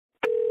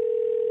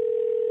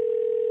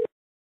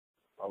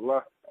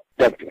Allah.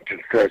 Septic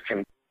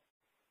construction.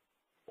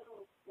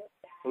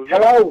 Who's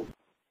that? Hello?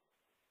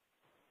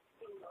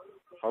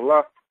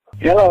 Allah.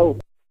 Hello?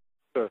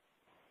 Sir.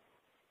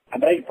 I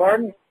beg your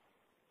pardon?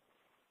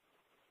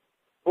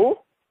 Who?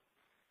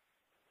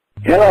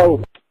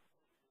 Hello?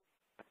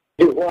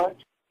 Do what?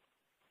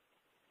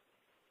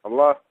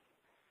 Allah.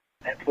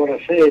 That's what I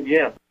said,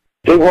 yeah.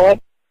 Do what?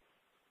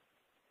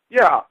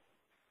 Yeah.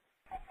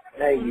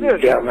 Hey, you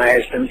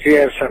dumbass, don't you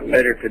have something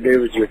better to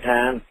do with your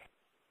time?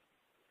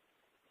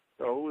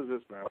 So who is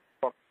this man?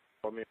 Fuck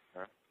me,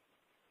 man.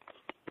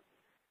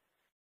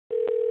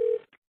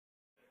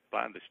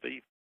 Fine, to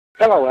Steve.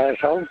 Hello,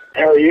 asshole.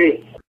 How are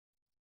you?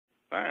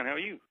 Fine, how are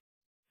you?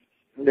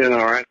 I'm doing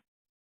all right.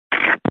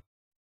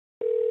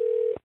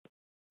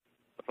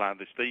 Fine,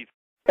 to Steve.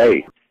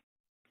 Hey.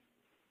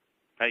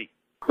 Hey,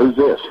 Who's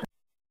this?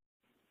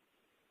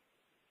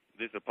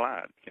 this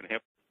applied. Can I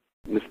help?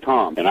 Miss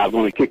Tom, and I'm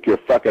going to kick your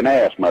fucking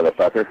ass,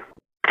 motherfucker.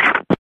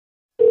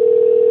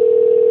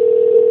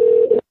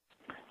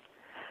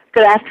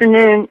 Good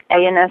afternoon,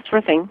 A&S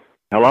Roofing.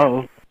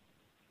 Hello.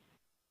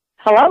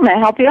 Hello, may I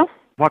help you?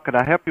 What could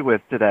I help you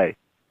with today?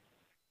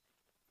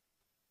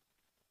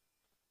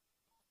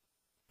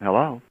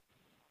 Hello.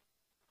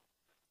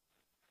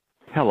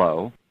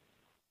 Hello.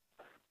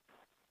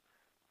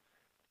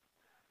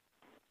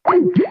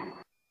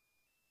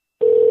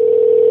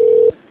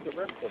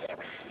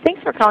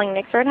 Thanks for calling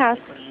Nick's Roadhouse.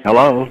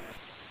 Hello.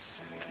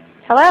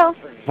 Hello?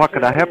 What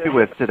could I help you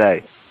with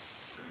today?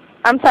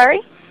 I'm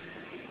sorry?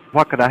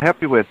 What could I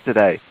help you with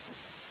today?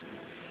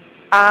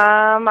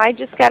 I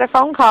just got a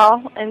phone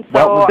call, and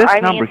so Well, this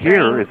I'm number answering.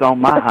 here is on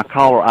my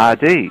caller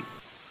ID.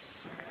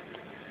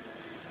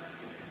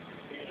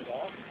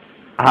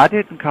 I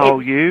didn't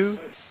call you.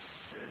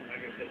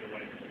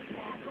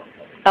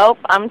 Oh,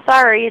 I'm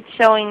sorry. It's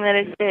showing that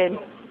it did.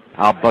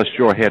 I'll bust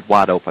your head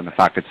wide open if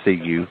I could see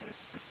you.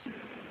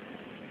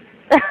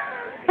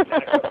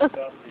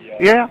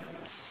 Yeah.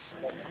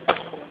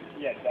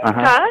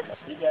 Uh-huh. Huh?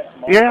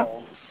 Yeah.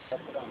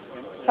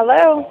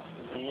 Hello?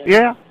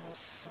 Yeah.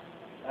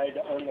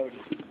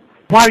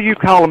 Why are you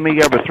calling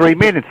me every 3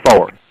 minutes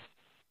for?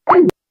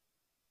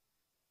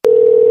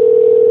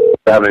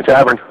 Tavern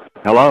Tavern.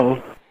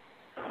 Hello?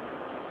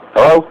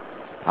 Hello?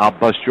 I'll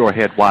bust your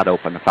head wide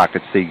open if I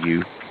could see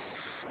you.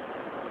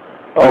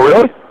 Oh,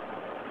 really?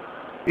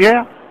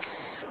 Yeah.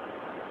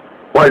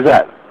 Why is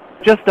that?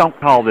 Just don't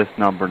call this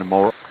number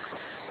anymore.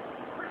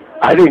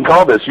 I didn't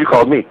call this. You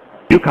called me.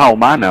 You call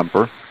my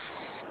number.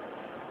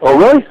 Oh,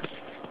 really?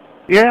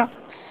 Yeah.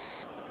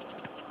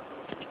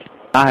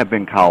 I have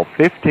been called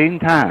 15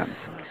 times.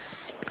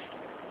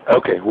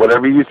 Okay,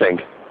 whatever you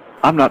think.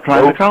 I'm not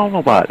trying to call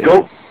nobody.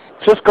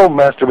 Just go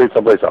masturbate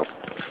someplace else.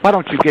 Why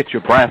don't you get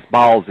your brass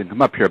balls and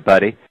come up here,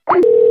 buddy?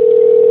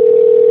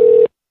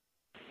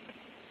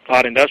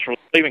 Cloud Industrial.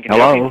 Stephen, can I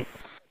help Hello? you?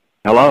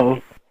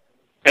 Hello?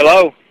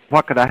 Hello?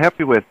 What could I help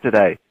you with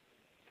today?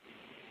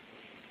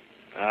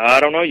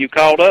 I don't know. You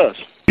called us.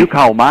 You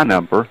called my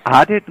number.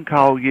 I didn't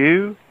call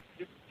you.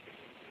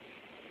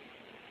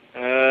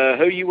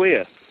 Who you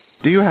with?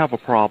 Do you have a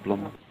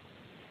problem?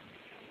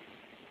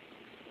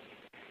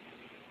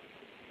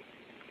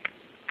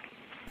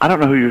 I don't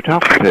know who you're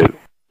talking to.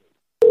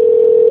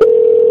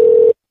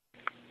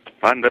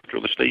 Fine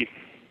Industrial, this Steve.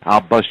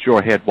 I'll bust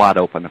your head wide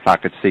open if I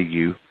could see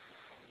you.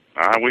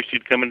 I wish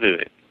you'd come and do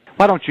it.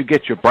 Why don't you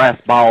get your brass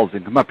balls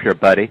and come up here,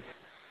 buddy?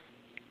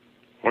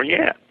 Where you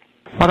at?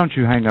 Why don't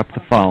you hang up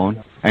the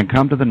phone and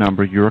come to the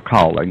number you're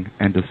calling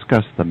and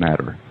discuss the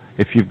matter,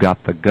 if you've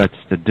got the guts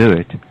to do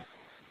it.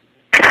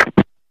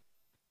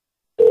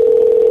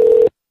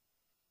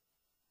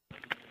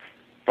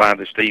 Fine,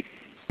 this Steve.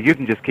 You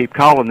can just keep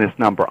calling this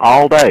number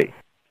all day.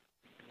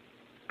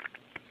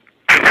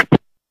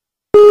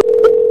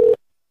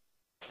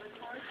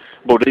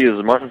 Bodega, this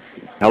is Martin.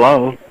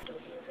 Hello?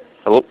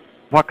 Hello?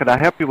 What could I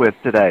help you with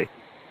today?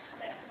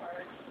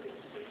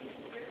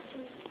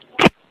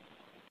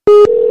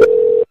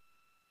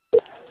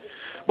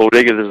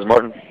 Bodega, this is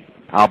Martin.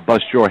 I'll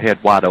bust your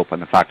head wide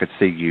open if I could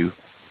see you.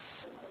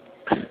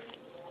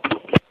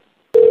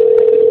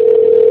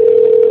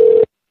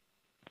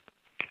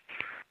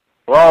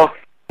 Hello?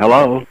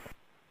 Hello?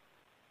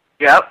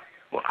 Yep.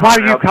 Why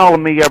are you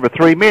calling me every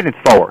 3 minutes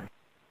for?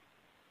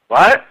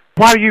 What?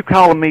 Why are you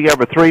calling me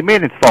every 3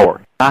 minutes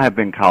for? I have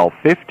been called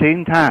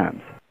 15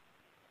 times.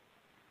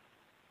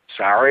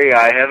 Sorry,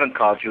 I haven't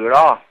called you at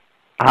all.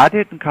 I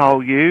didn't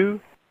call you.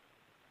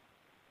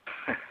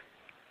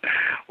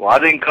 Well, I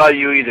didn't call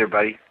you either,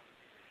 buddy.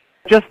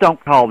 Just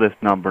don't call this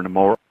number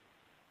anymore.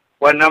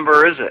 What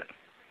number is it?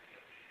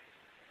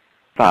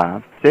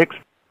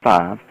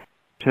 565-202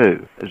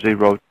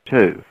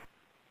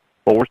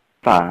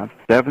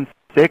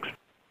 4576.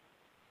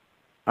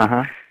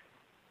 Uh-huh.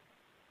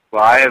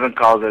 Well, I haven't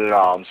called it at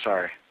all. I'm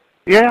sorry.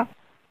 Yeah.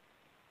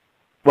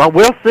 Well,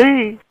 we'll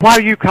see. Why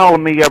are you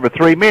calling me every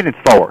 3 minutes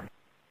for?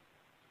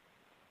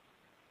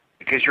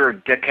 Because you're a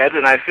dickhead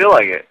and I feel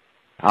like it.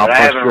 I'll But I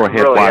bust haven't your head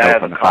really- I wide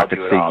haven't open if I called could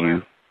you at see all, you.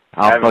 man.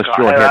 I'll bust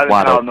your I head haven't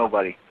wide called open.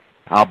 nobody.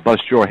 I'll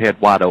bust your head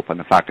wide open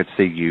if I could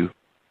see you.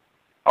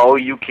 Oh,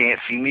 you can't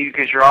see me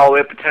because you're all the way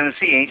up in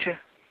Tennessee, ain't you?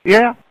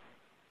 Yeah.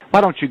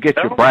 Why don't you get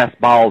your brass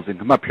balls and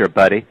come up here,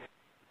 buddy?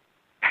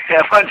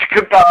 Why don't you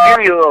come down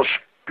here, you little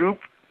scoop?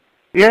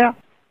 Yeah.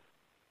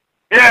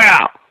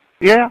 Yeah.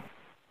 Yeah.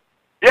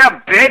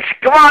 Yeah, bitch.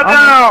 Come on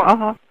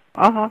down.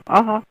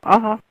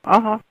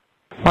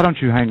 Why don't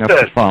you hang up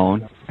the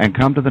phone and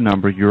come to the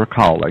number you're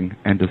calling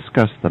and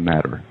discuss the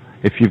matter,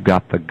 if you've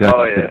got the guts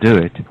to do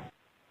it.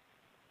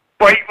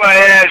 Bite my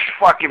ass,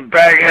 fucking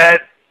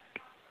baghead.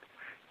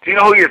 Do you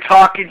know who you're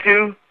talking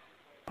to?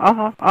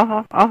 Who?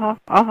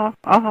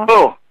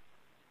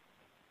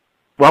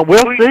 Well,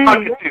 we'll Who see. you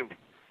talking to?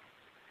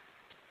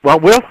 Well,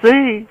 we'll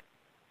see.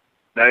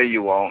 No,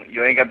 you won't.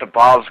 You ain't got the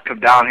balls to come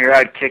down here.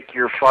 I'd kick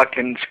your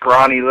fucking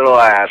scrawny little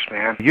ass,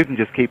 man. You can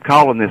just keep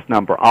calling this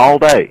number all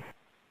day.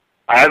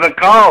 I haven't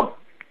called.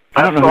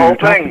 I don't That's know the who whole you're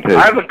thing. talking to.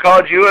 I haven't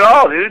called you at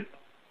all, dude.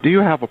 Do you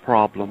have a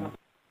problem?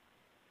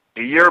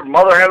 Do your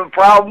mother have a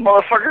problem,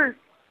 motherfucker?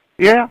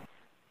 Yeah.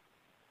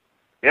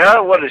 Yeah?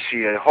 What is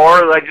she, a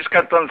whore that I just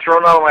got done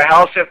thrown out of my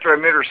house after I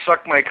made her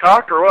suck my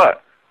cock, or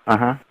what?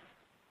 Uh-huh.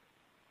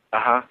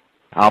 Uh-huh.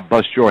 I'll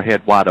bust your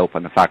head wide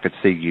open if I could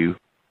see you.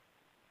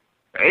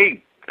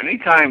 Hey,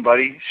 anytime,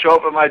 buddy. Show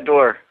up at my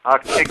door. I'll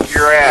kick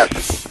your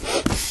ass.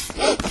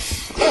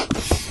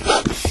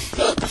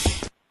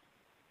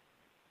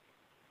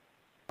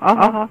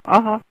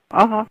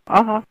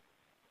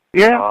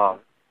 Yeah.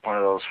 One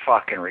of those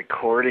fucking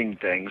recording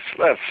things.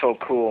 That's so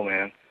cool,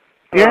 man.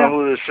 I Yeah. don't know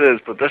who this is,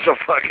 but that's a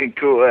fucking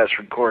cool-ass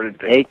recorded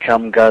thing. Hey,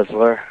 cum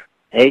guzzler.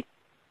 Hey,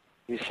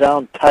 you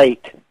sound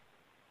tight.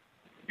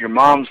 Your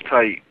mom's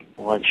tight.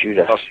 I want you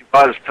to Well, she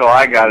was till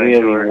I got into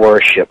really her.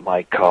 worship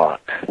my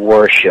cock.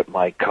 Worship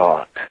my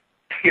cock.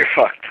 You're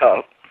fucked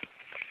up.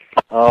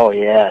 Oh,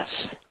 yes.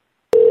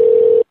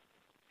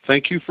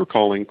 Thank you for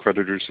calling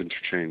Creditors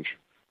Interchange.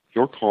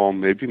 Your call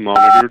may be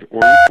monitored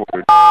or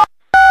recorded.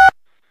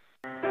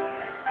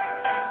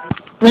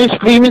 Miss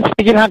Freeman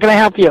speaking. How can I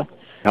help you?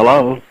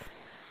 Hello?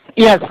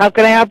 Yes, how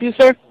can I help you,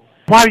 sir?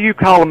 Why are you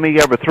calling me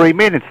every 3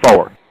 minutes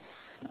for?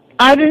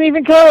 I didn't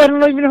even call. I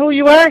don't even know who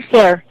you are,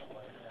 sir.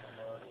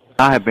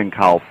 I have been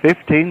called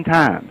 15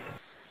 times.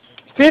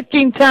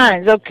 15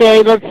 times.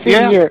 Okay, let's see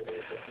here.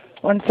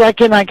 1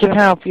 second, I can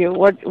help you.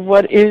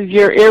 What is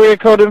your area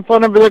code and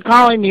phone number they're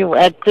calling you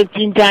at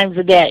 15 times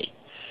a day?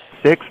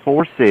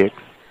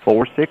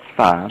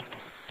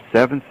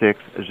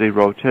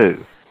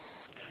 646-465-7602.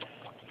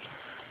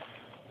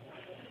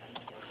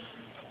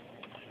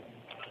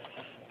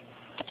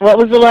 What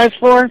was the last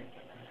four?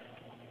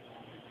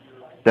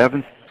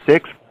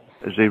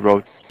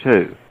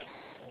 7602.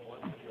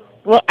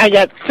 Well, I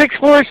got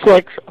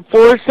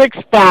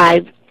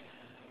 646-465.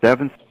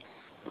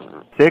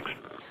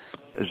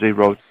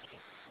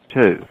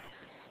 7602.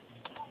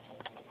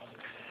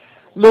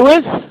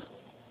 Lewis?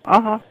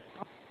 Uh-huh.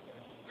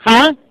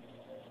 Huh?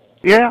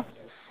 Yeah.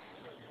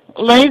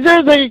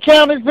 Laser, the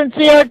account has been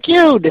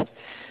CRQ'd.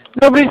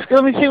 Let me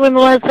see when the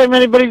last time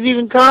anybody's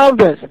even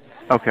called us.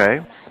 Okay.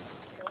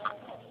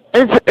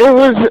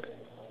 That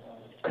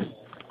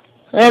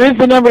is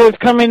the number that's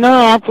coming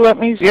up. Let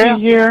me see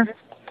here.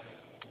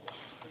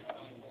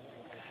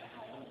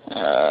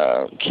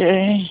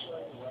 Okay.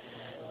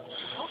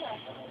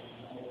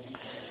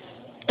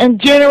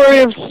 And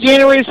January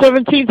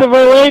 17th of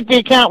 08, the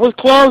account was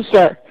closed,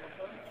 sir.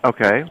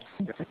 Okay.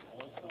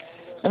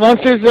 Unless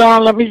there's,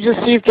 let me just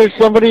see if there's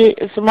some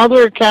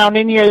other account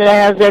in here that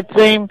has that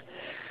same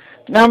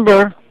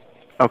number.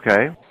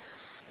 Okay.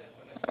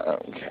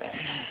 Okay.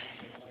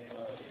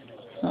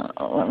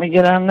 Let me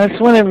get on this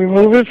one and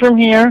remove it from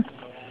here.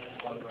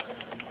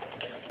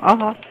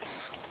 Uh-huh.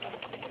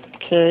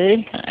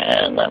 Okay,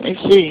 and let me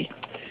see.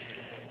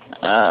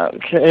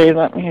 Okay,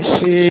 let me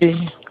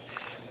see.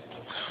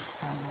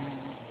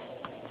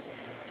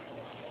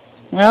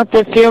 Well,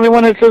 that's the only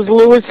one that says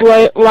Louis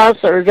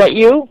Lasser. Is that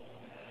you?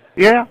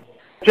 Yeah.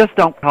 Just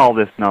don't call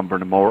this number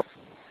anymore.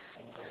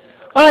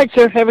 All right,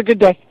 sir. Have a good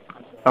day.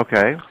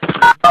 Okay.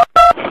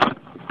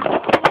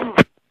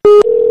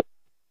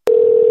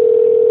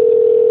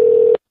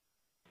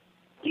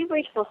 You've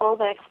reached the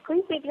Holbex.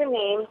 Please leave your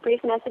name,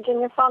 brief message, and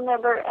your phone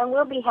number, and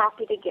we'll be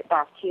happy to get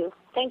back to you.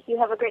 Thank you.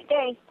 Have a great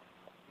day.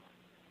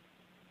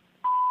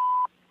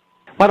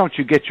 Why don't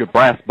you get your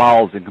brass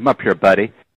balls and come up here, buddy?